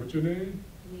life. And what's your name?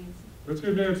 Nancy. Let's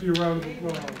give Nancy a round of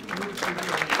applause.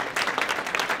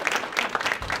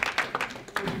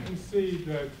 So you can see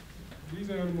that these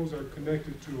animals are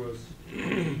connected to us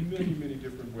in many, many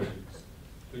different ways.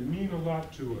 They mean a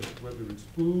lot to us, whether it's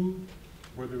food,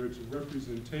 whether it's a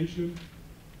representation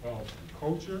of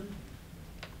culture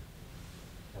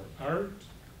or art.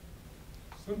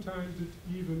 Sometimes it's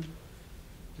even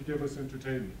to give us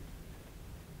entertainment.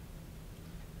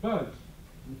 But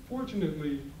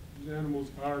unfortunately, these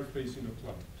animals are facing a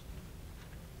plight.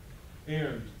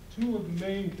 And two of the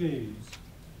main themes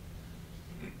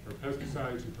are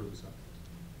pesticides and herbicides.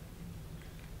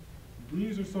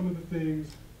 These are some of the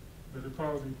things that are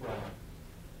causing problems.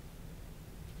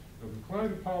 The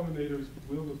decline of pollinators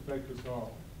will affect us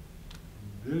all.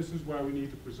 This is why we need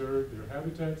to preserve their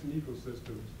habitats and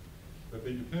ecosystems that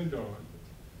they depend on,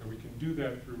 and we can do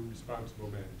that through responsible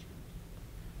management.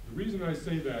 The reason I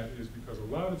say that is because a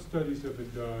lot of studies have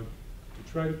been done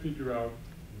to try to figure out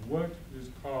what is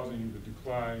causing the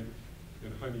decline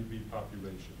in honeybee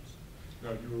populations.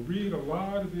 Now, you will read a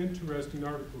lot of interesting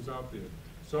articles out there,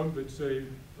 some that say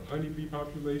the honeybee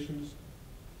populations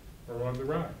are on the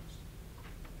rise.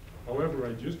 However,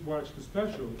 I just watched a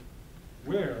special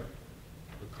where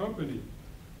a company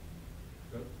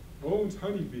that owns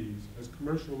honeybees as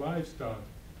commercial livestock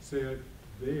said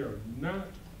they are not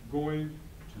going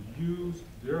to use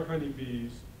their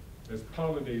honeybees as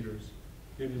pollinators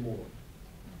anymore.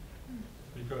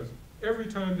 Because every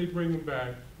time they bring them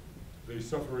back, they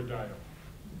suffer a die-off.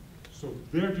 So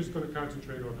they're just going to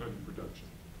concentrate on honey production.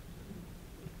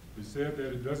 They said that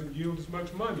it doesn't yield as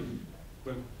much money,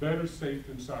 but better safe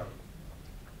than sorry.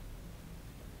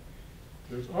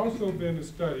 There's also been a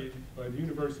study by the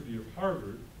University of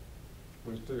Harvard,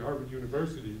 Harvard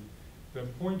University,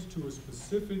 that points to a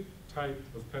specific type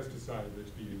of pesticide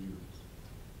that's being used.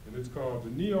 And it's called the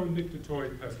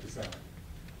neonicotinoid pesticide.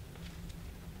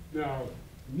 Now,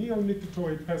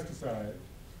 neonicotinoid pesticide,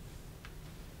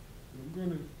 I'm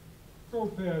going to go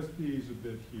past these a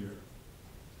bit here.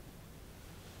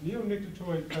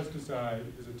 Neonicotinoid pesticide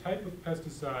is a type of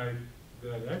pesticide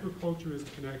that agriculturists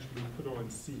can actually put on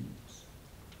seeds.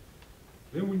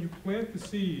 Then when you plant the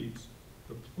seeds,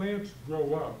 the plants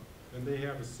grow up and they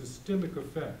have a systemic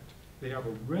effect. They have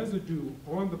a residue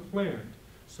on the plant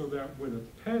so that when a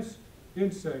pest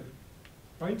insect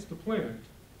bites the plant,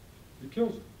 it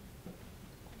kills it.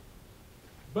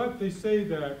 But they say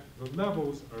that the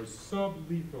levels are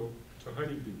sublethal to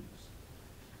honeybees.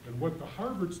 And what the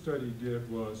Harvard study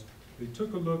did was they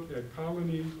took a look at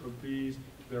colonies of bees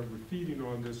that were feeding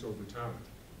on this over time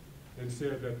and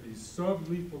said that these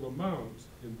sublethal amounts,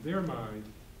 in their mind,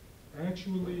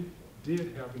 actually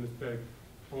did have an effect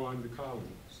on the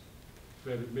colonies,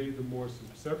 that it made them more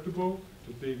susceptible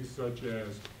to things such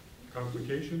as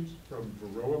complications from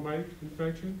varroa mite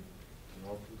infection, we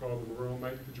often call the varroa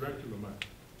mite the Dracula mite,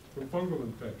 from fungal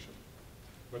infection.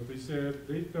 But they said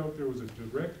they felt there was a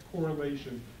direct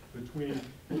correlation between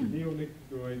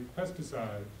neonicotinoid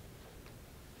pesticide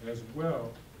as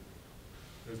well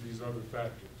as these other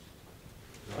factors.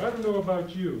 Now, I don't know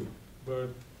about you, but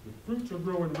the fruits are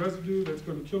growing residue that's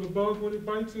going to kill a bug when it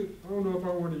bites it. I don't know if I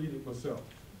want to eat it myself.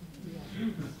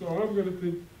 So I'm going to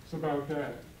think about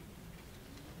that.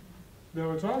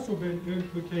 Now, it's also been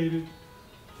implicated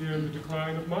in the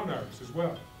decline of monarchs as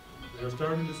well. They're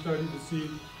starting to study to see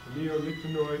the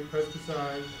neonicotinoid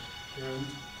pesticide and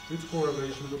its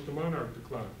correlation with the monarch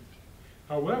decline.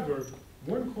 However,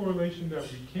 one correlation that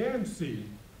we can see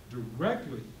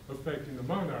directly affecting the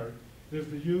monarch is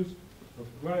the use of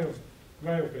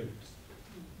glyphosates.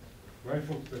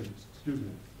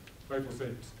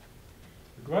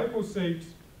 The glyphosate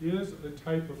is a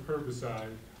type of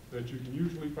herbicide that you can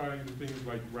usually find in things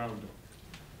like Roundup.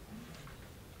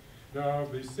 Now,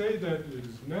 they say that it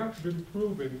has not been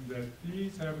proven that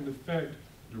these have an effect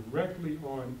directly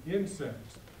on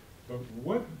insects, but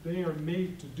what they are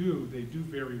made to do, they do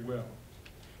very well.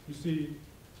 You see,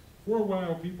 for a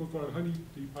while, people thought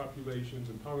honeybee populations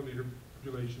and pollinator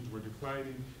populations were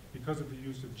declining because of the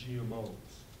use of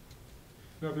GMOs.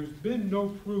 Now, there's been no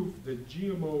proof that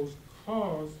GMOs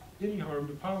cause any harm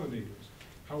to pollinators.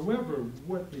 However,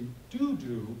 what they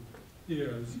do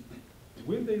is,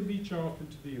 when they leach off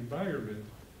into the environment,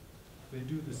 they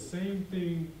do the same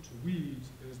thing to weeds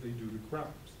as they do to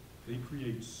crops. They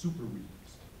create super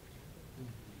weeds.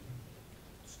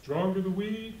 Stronger the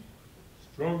weed,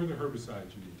 stronger the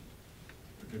herbicide you need.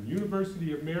 The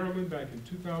University of Maryland, back in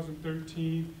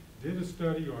 2013, did a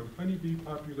study on honeybee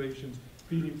populations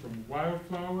feeding from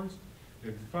wildflowers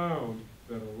and found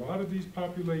that a lot of these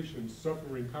populations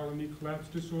suffering colony collapse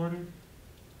disorder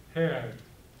had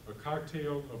a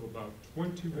cocktail of about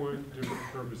 21 different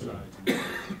herbicides in the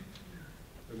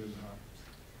hives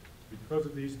because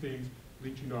of these things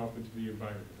leaching off into the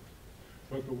environment.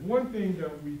 But the one thing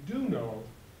that we do know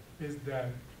is that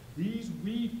these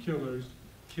weed killers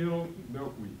kill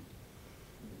milkweed.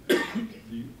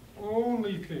 The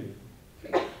only thing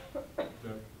that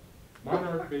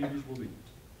monarch babies will eat.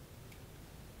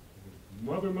 If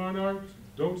mother monarchs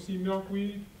don't see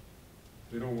milkweed,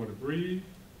 they don't want to breed,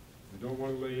 they don't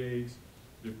want to lay eggs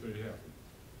if they have them,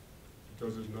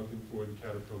 because there's nothing for the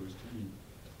caterpillars to eat.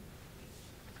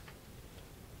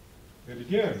 And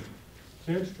again,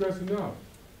 can't stress enough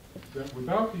that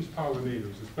without these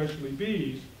pollinators, especially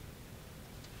bees,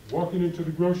 walking into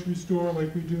the grocery store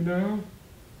like we do now,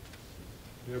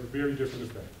 they have a very different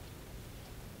effect.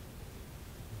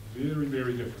 Very,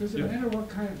 very different. Does it Yeah. matter what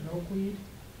kind of milkweed?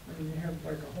 I mean, you have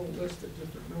like a whole list of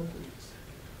different milkweeds.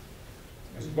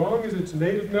 As long as it's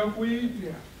native milkweed,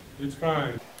 Yeah. it's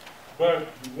fine. But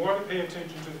you want to pay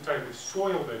attention to the type of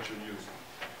soil that you're using,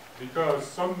 because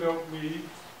some milkweeds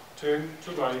tend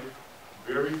to like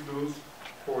very loose,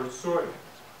 porous soil,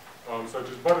 such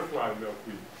as butterfly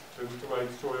milkweed tends to like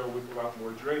soil with a lot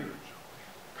more drainage.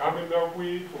 Common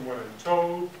milkweed, from what I'm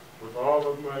told, with all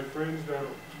of my friends that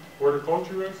are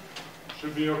horticulturists,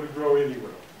 should be able to grow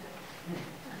anywhere.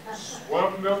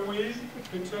 Swamp milkweed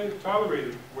can tolerate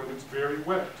it when it's very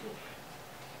wet.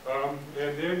 And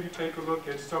then you take a look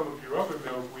at some of your other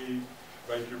milkweed,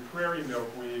 like your prairie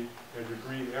milkweed and your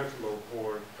green antelope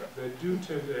horn, that do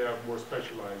tend to have more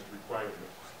specialized requirements.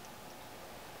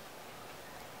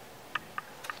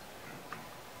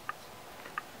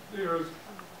 There's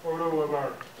a photo of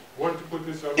our, wanted to put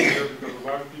this up there because a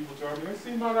lot of people tell me, I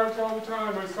see monarchs all the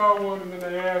time. I saw one, and then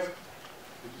they ask,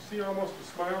 did you see almost a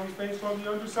smiley face on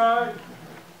the underside?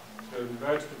 And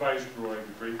that's the viceroy,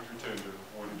 the great pretender,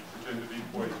 wanting to pretend to be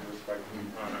poisonous like the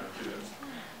monarch is.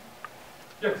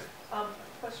 Yes?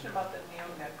 Question about the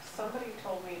neonic. Somebody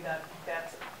told me that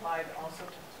that's applied also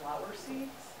to flower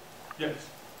seeds. Yes.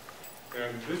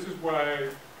 And this is why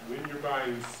when you're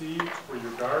buying seeds for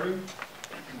your garden,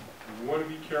 you want to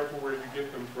be careful where you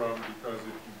get them from, because if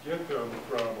you get them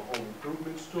from a home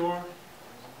improvement store,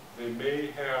 they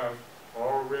may have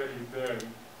already been,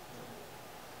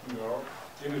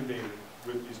 inundated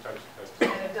with these types of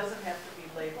pesticides. And it doesn't have to be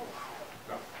labeled.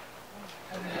 No.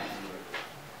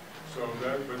 So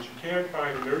that, but you can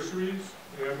find nurseries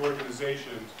and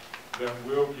organizations that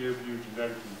will give you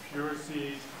genetically pure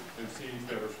seeds and seeds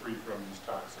that are free from these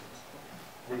toxins,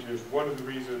 which is one of the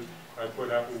reasons I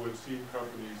put Applewood Seed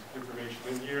Company's information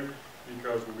in here,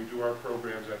 because when we do our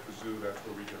programs at the zoo, that's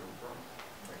where we get them from.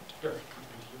 Yes?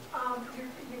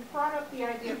 You brought up the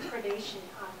idea of predation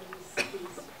on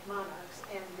these monarchs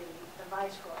and the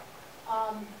viceroy.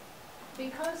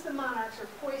 Because the monarchs are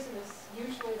poisonous,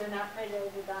 usually they're not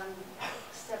predated on,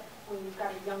 except when you've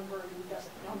got a young bird who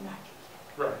doesn't know not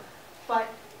to. Right. But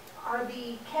are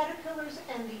the caterpillars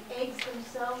and the eggs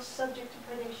themselves subject to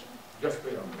predation? Yes,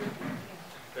 they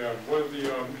are. And one of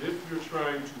the, if you're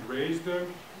trying to raise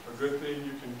them, a good thing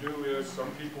you can do is,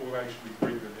 some people will actually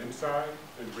bring them inside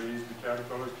and raise the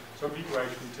caterpillars. Some people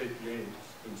actually take the eggs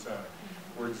inside.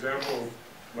 For example,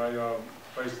 my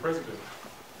vice president,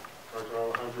 Dr.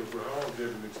 Alejandro Grajal, did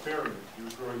an experiment. He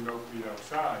was growing milkweed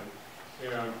outside,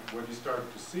 and what he started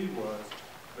to see was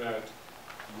that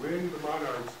when the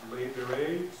monarchs laid their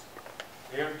eggs,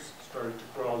 ants started to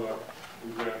crawl up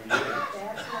and grab the eggs.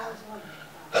 That's what I was wondering.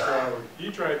 So he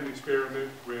tried an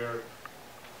experiment where,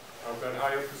 out that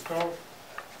high up the stalk,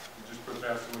 you just put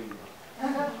Vaseline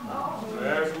on.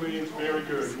 Vaseline's very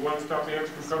good. You want to stop ants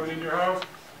from coming in your house?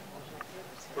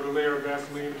 Put a layer of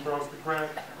Vaseline across the crack.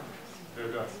 They're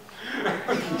done.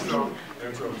 so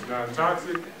it's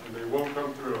non-toxic, and they won't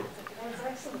come through. That's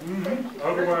excellent. Mm-hmm. Thank you.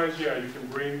 Otherwise, yeah, you can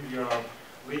bring the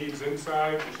leaves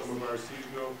inside for some of our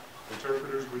seasonal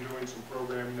interpreters. We're doing some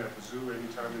programming at the zoo.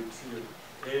 Anytime they see an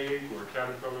egg or a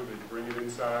caterpillar, they bring it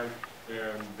inside,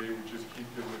 and they would just keep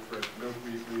giving it fresh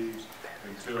milkweed leaves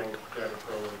until the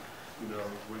caterpillar,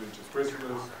 went into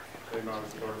chrysalis, came out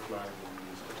as a butterfly, and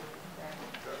released it.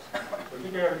 I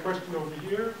think I had a question over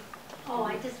here. Oh,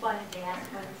 I just wanted to ask,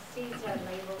 when seeds are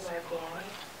labeled organic,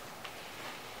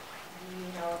 do you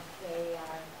know if they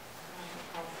are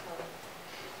also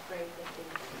sprayed with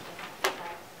these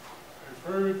pesticides? I've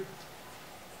heard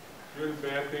good and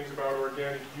bad things about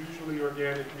organic. Usually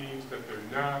organic means that they're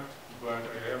not, but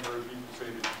I have heard people say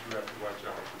that you have to watch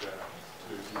out for that,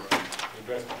 to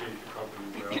investigate the company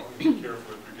well, and be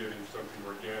careful if you're getting something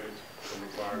organic from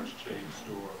a large chain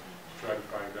store, to try to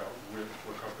find out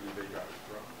what company they got it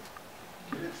from.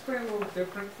 Can you explain a little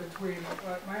difference between,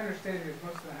 my understanding is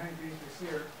most of the honeybees we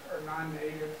see are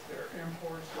non-native, they're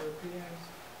imports, Europeans,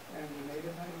 and the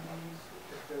native honeybees,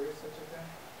 if there is such a thing?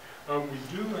 We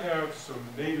do have some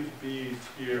native bees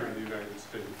here in the United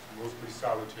States, mostly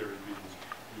solitary bees.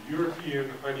 The European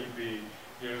honeybee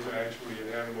is actually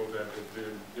an animal that has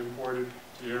been imported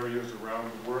to areas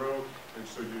around the world, and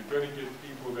so you're going to get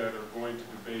people that are going to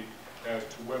debate as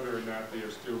to whether or not they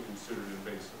are still considered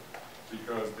invasive,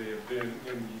 because they have been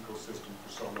in the ecosystem for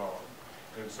so long.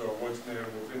 And so once an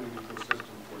animal is in the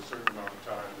ecosystem for a certain amount of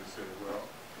time, they say, well,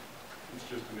 it's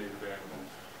just a native animal.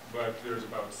 But there's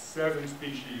about 7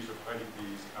 species of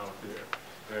honeybees out there.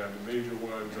 And the major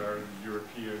ones are the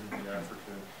European, the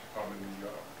African,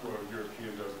 well,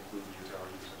 European does include the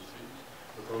Italian species.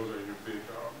 But those are your big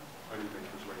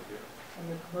honeymakers right there.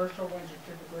 And the commercial ones are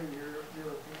typically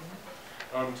European?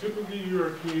 Typically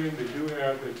European. They do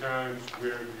have the times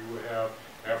where you have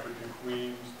African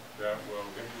queens that will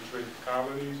infiltrate the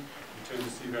colonies. You tend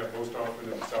to see that most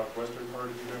often in the southwestern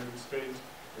part of the United States,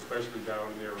 especially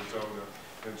down in Arizona.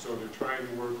 And so they're trying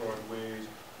to work on ways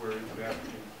where if an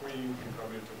African queen can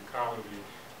come into the colony,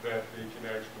 that they can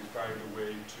actually find a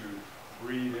way to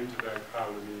breed into that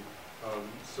colony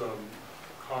some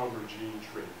calmer gene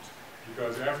traits.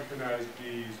 Because Africanized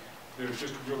bees, they're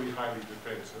just really highly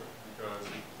defensive. Because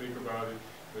if you think about it,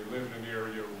 they live in an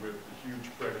area with a huge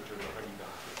predator, the honey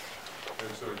doctor.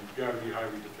 And so you've got to be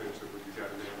highly defensive when you've got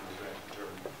an animal that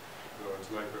determined. So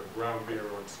it's like a brown bear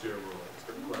on steroids.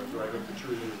 It climbs right up the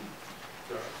tree and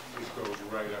just goes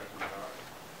right up the high.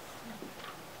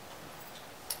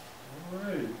 All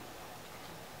right.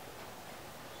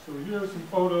 So here are some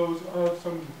photos of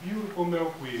some of the beautiful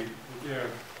milkweed. Again,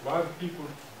 a lot of people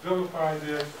vilify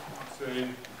this, say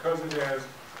because it has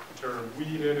the term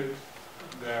weed in it,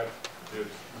 that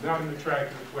it's not an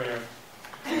attractive plant,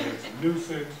 and it's a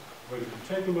nuisance. But if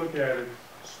you take a look at it,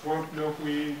 swamp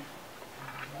milkweed,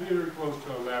 very close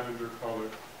to a lavender color,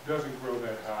 doesn't grow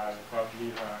that high, about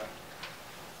knee high.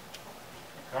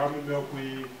 Common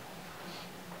milkweed,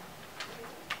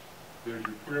 there's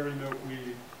your prairie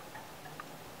milkweed,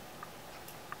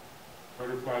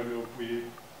 butterfly milkweed,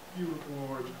 beautiful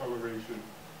orange coloration,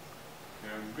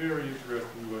 and very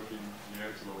interesting looking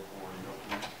antelope horn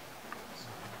milkweed.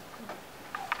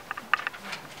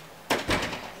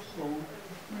 So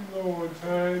we're low on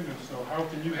time, and so how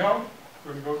can you help?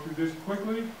 I'm going to go through this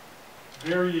quickly.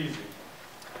 Very easy.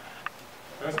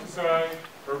 Pesticide,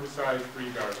 herbicide-free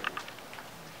gardening.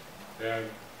 And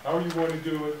how you want to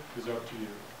do it is up to you.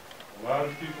 A lot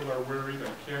of people are worried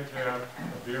I can't have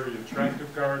a very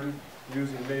attractive garden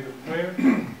using native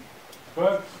plants,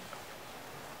 but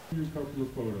here's a couple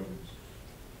of photos.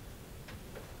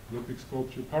 Olympic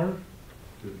Sculpture Park,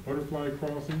 the butterfly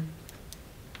crossing.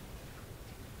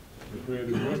 My friend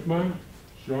in Westmont,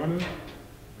 Shauna,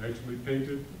 actually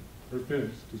painted her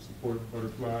fence to support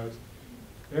butterflies,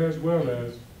 as well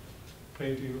as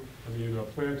planting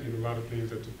a lot of things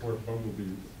that support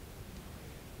bumblebees.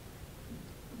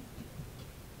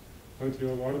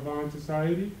 Huntsville Audubon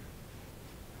Society,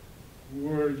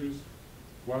 gorgeous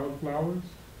wildflowers.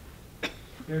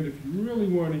 And if you really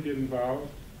want to get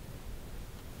involved,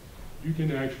 you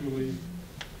can actually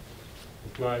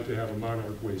apply to have a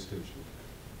monarch way station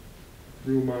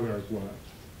through Monarch Watch.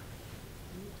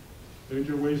 And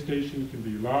your way station can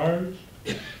be large,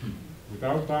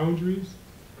 without boundaries,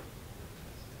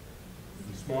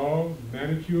 small,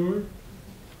 manicured,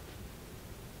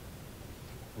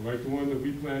 like the one that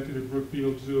we planted at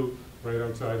Brookfield Zoo right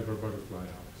outside of our butterfly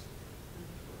house.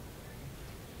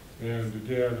 And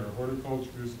again, our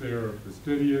horticulturists there are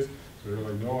fastidious, so they're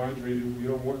like, no, Andre, we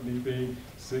don't want anything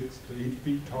 6 to 8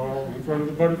 feet tall in front of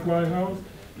the butterfly house.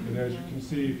 And as you can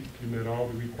see, you met all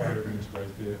the requirements right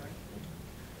there.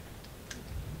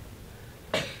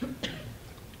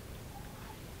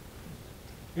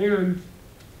 And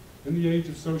in the age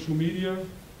of social media,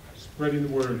 spreading the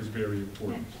word is very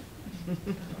important.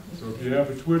 So if you have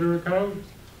a Twitter account,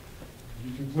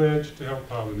 you can pledge to help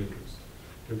pollinators.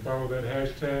 You can follow that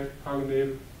hashtag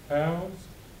 #PollinatorPals,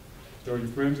 tell your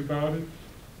friends about it,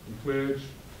 and pledge.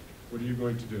 What are you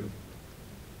going to do?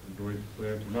 You're going to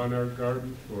plant a monarch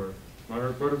garden for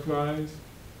monarch butterflies.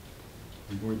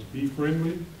 You're going to be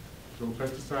friendly, so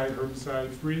pesticide,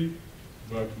 herbicide free.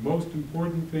 But the most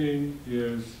important thing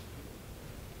is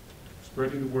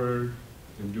spreading the word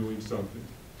and doing something.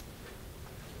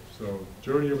 So,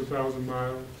 journey of 1,000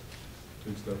 miles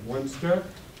takes that one step.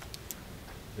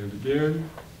 And again,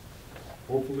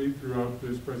 hopefully throughout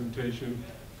this presentation,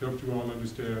 help you all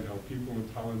understand how people and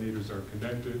pollinators are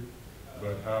connected,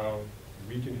 but how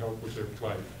we can help with their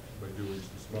plight by doing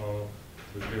some small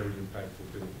but very impactful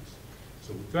things.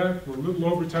 So with that, we're a little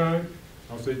over time.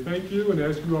 I'll say thank you and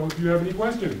ask you all if you have any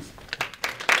questions.